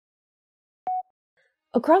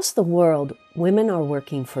Across the world, women are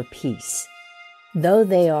working for peace. Though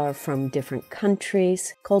they are from different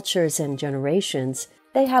countries, cultures, and generations,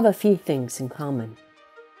 they have a few things in common.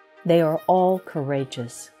 They are all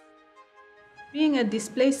courageous. Being a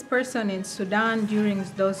displaced person in Sudan during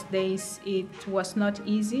those days, it was not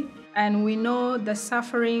easy. And we know the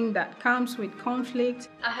suffering that comes with conflict.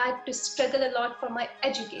 I had to struggle a lot for my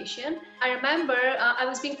education. I remember I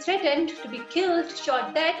was being threatened to be killed,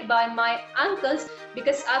 shot dead by my uncles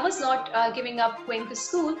because I was not giving up going to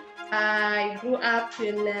school. I grew up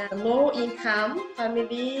in a low-income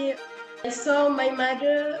family. I saw my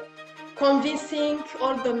mother convincing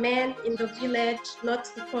all the men in the village not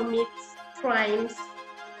to commit crimes.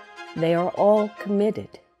 They are all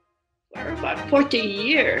committed. For about 40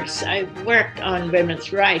 years, I worked on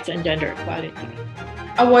women's rights and gender equality.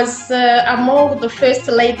 I was among the first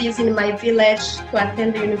ladies in my village to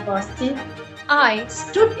attend the university. I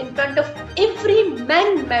stood in front of every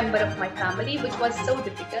man member of my family, which was so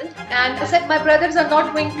difficult. And I said, my brothers are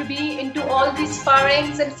not going to be into all these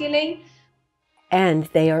sparrings and killing. And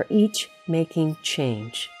they are each making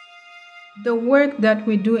change. The work that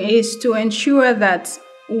we do is to ensure that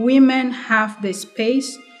women have the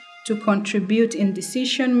space to contribute in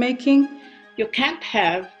decision making. You can't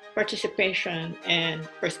have participation and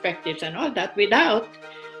perspectives and all that without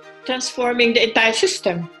transforming the entire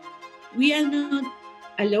system. We are not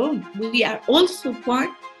alone. We are also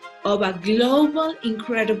part of a global,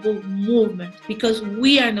 incredible movement because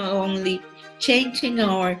we are not only changing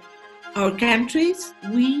our countries,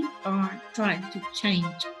 we are trying to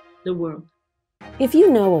change the world. If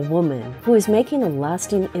you know a woman who is making a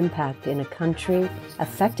lasting impact in a country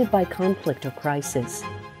affected by conflict or crisis,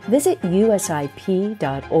 visit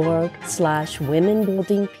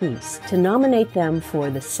usip.org/womenbuildingpeace to nominate them for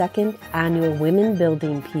the second annual Women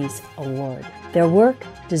Building Peace Award. Their work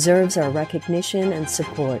deserves our recognition and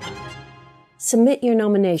support. Submit your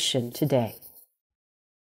nomination today.